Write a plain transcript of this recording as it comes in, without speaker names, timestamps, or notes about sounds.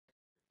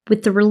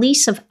With the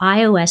release of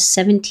iOS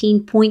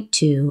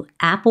 17.2,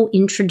 Apple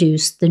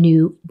introduced the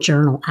new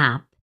Journal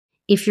app.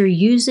 If you're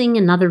using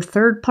another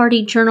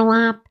third-party journal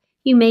app,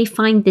 you may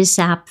find this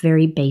app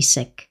very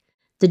basic.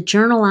 The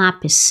Journal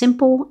app is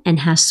simple and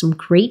has some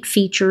great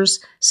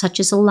features, such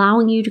as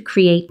allowing you to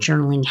create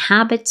journaling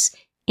habits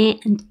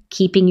and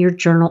keeping your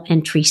journal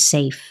entry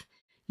safe.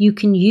 You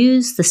can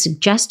use the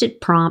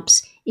suggested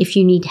prompts if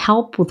you need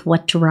help with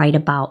what to write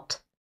about.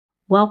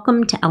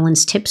 Welcome to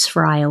Ellen's Tips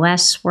for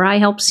iOS, where I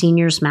help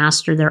seniors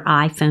master their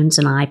iPhones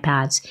and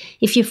iPads.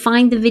 If you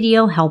find the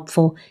video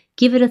helpful,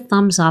 give it a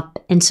thumbs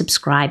up and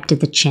subscribe to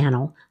the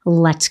channel.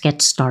 Let's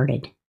get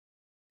started.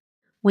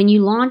 When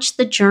you launch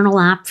the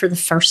Journal app for the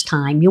first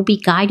time, you'll be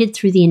guided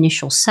through the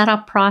initial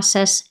setup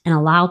process and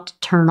allowed to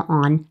turn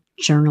on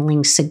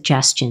journaling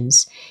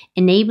suggestions,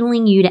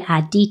 enabling you to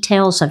add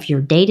details of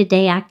your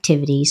day-to-day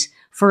activities.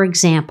 For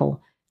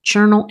example,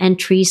 journal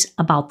entries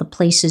about the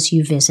places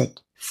you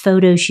visit,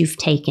 photos you've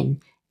taken,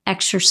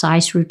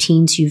 exercise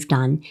routines you've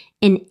done,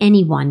 and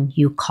anyone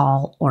you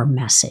call or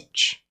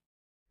message.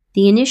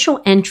 The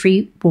initial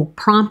entry will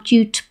prompt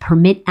you to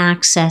permit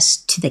access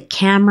to the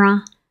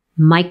camera,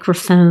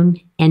 microphone,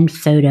 and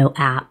photo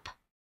app.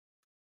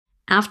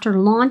 After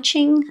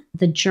launching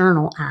the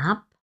Journal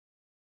app,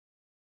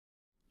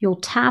 you'll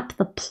tap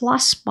the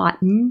plus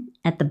button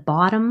at the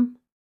bottom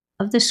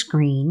of the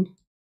screen,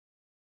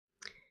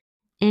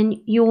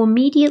 and you'll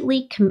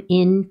immediately come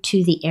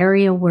into the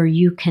area where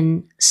you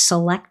can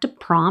select a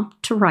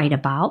prompt to write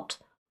about,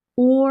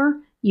 or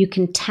you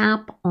can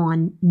tap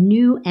on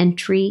New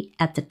Entry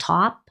at the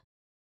top.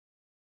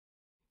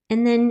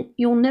 And then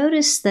you'll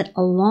notice that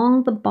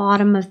along the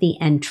bottom of the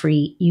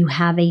entry, you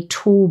have a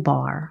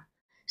toolbar.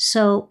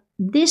 So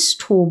this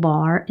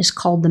toolbar is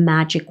called the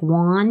Magic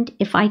Wand.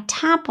 If I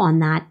tap on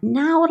that,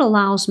 now it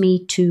allows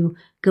me to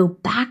go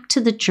back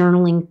to the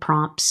journaling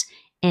prompts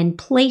and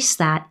place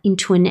that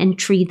into an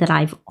entry that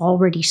I've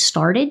already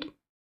started.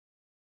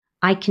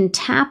 I can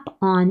tap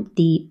on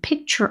the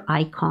picture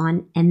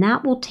icon, and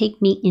that will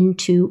take me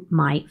into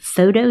my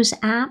Photos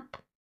app.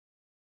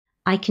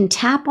 I can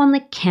tap on the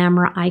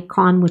camera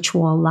icon, which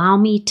will allow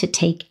me to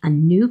take a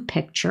new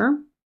picture.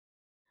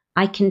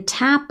 I can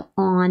tap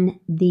on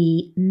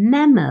the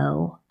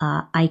memo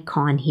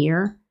icon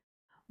here,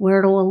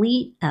 where it will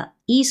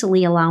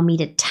easily allow me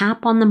to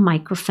tap on the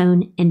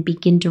microphone and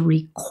begin to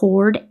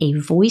record a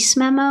voice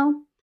memo.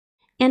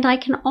 And I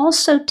can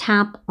also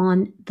tap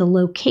on the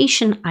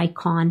location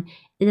icon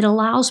that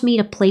allows me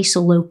to place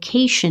a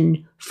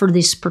location for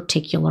this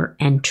particular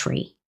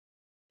entry.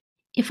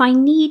 If I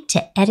need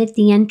to edit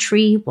the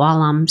entry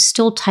while I'm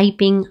still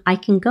typing, I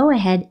can go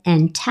ahead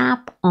and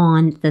tap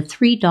on the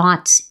three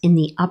dots in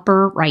the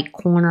upper right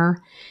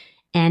corner.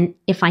 And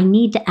if I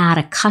need to add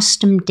a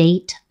custom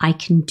date, I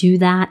can do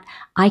that.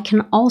 I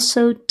can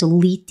also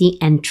delete the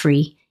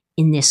entry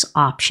in this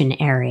option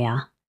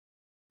area.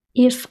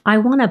 If I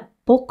want to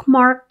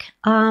bookmark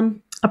a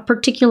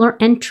particular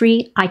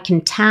entry, I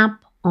can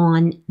tap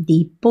on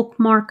the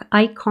bookmark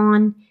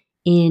icon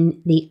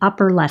in the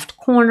upper left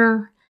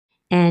corner.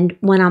 And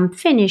when I'm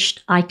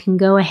finished, I can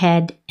go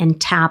ahead and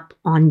tap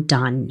on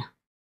Done.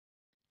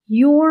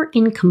 You're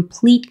in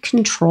complete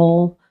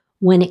control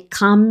when it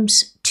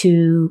comes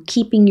to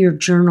keeping your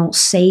journal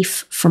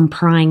safe from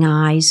prying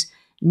eyes.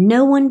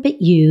 No one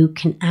but you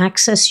can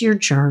access your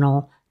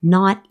journal,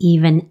 not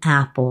even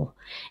Apple.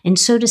 And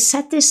so to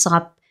set this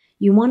up,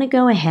 you want to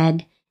go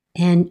ahead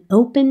and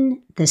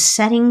open the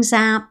Settings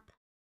app,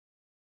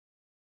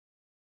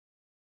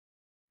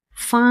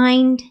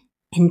 find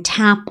and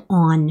tap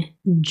on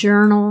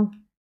Journal,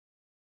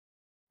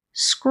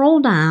 scroll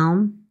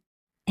down,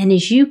 and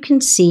as you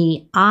can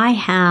see, I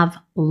have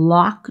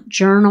Lock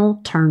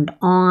Journal turned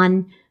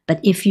on, but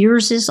if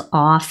yours is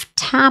off,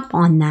 tap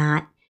on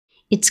that.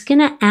 It's going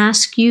to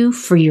ask you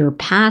for your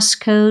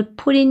passcode.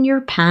 Put in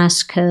your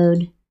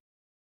passcode,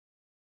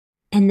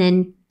 and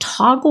then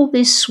toggle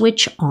this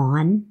switch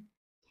on,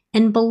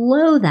 and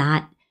below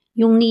that,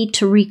 you'll need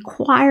to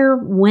require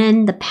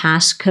when the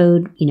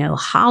passcode,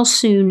 how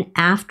soon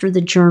after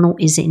the journal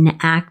is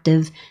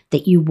inactive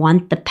that you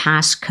want the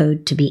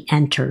passcode to be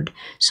entered.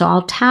 So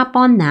I'll tap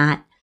on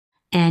that,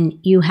 and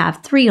you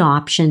have three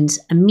options: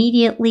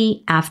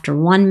 immediately, after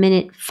 1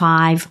 minute,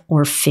 5,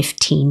 or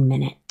 15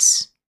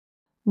 minutes.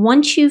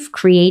 Once you've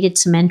created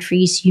some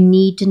entries, you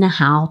need to know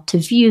how to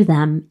view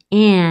them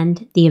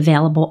and the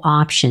available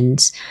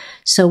options.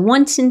 So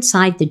once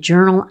inside the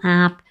Journal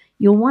app,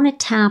 you'll want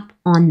to tap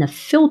on the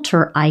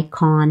filter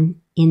icon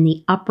in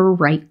the upper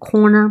right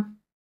corner,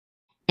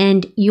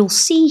 and you'll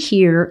see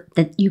here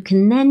that you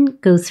can then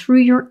go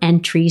through your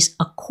entries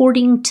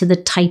according to the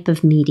type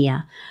of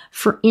media.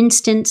 For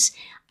instance,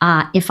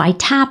 if I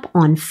tap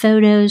on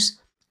Photos,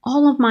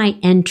 all of my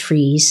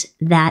entries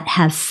that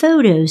have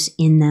photos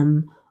in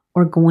them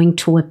are going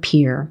to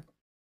appear.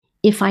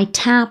 If I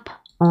tap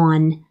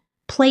on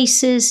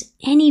Places,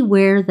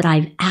 anywhere that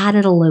I've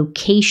added a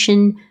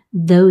location,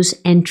 those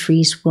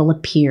entries will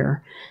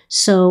appear.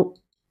 So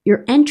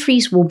Your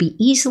entries will be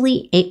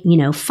easily,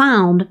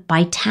 found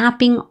by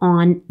tapping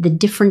on the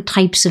different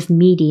types of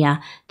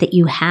media that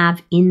you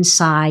have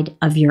inside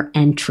of your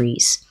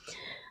entries.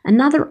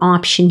 Another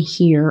option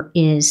here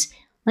is,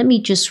 let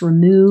me just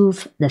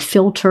remove the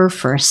filter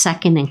for a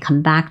second and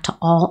come back to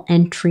all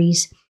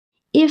entries.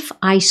 If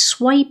I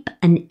swipe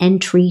an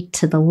entry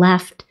to the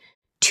left,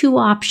 two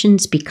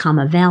options become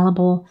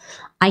available.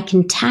 I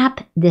can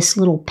tap this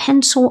little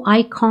pencil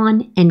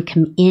icon and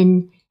come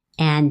in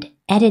and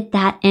edit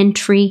that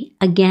entry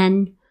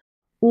again,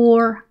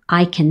 or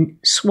I can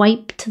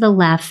swipe to the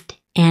left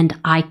and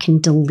I can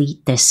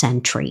delete this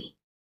entry.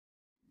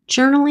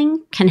 Journaling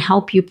can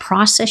help you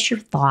process your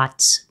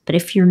thoughts, but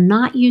if you're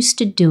not used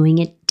to doing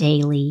it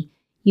daily,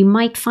 you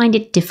might find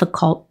it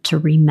difficult to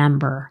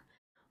remember.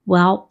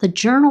 Well, the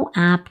Journal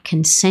app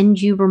can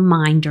send you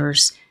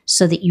reminders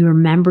so that you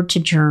remember to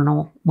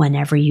journal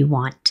whenever you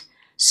want.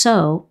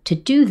 So, to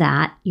do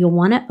that, you'll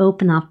want to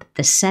open up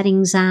the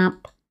Settings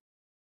app,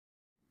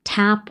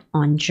 tap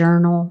on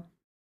Journal,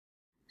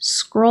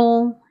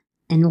 scroll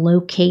and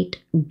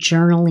locate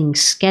Journaling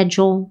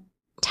Schedule,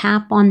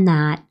 tap on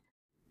that,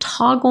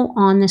 toggle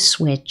on the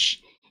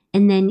switch,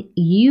 and then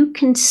you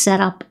can set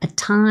up a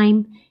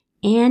time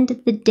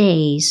and the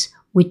days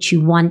which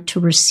you want to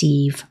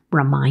receive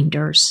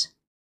reminders.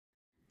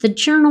 The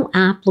Journal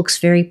app looks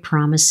very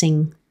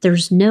promising.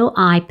 There's no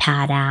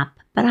iPad app,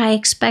 but I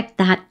expect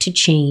that to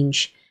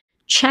change.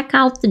 Check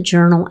out the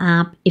Journal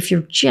app if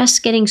you're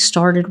just getting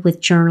started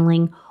with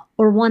journaling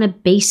or want a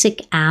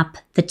basic app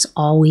that's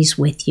always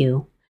with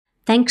you.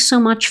 Thanks so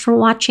much for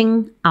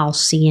watching. I'll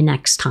see you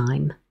next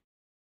time.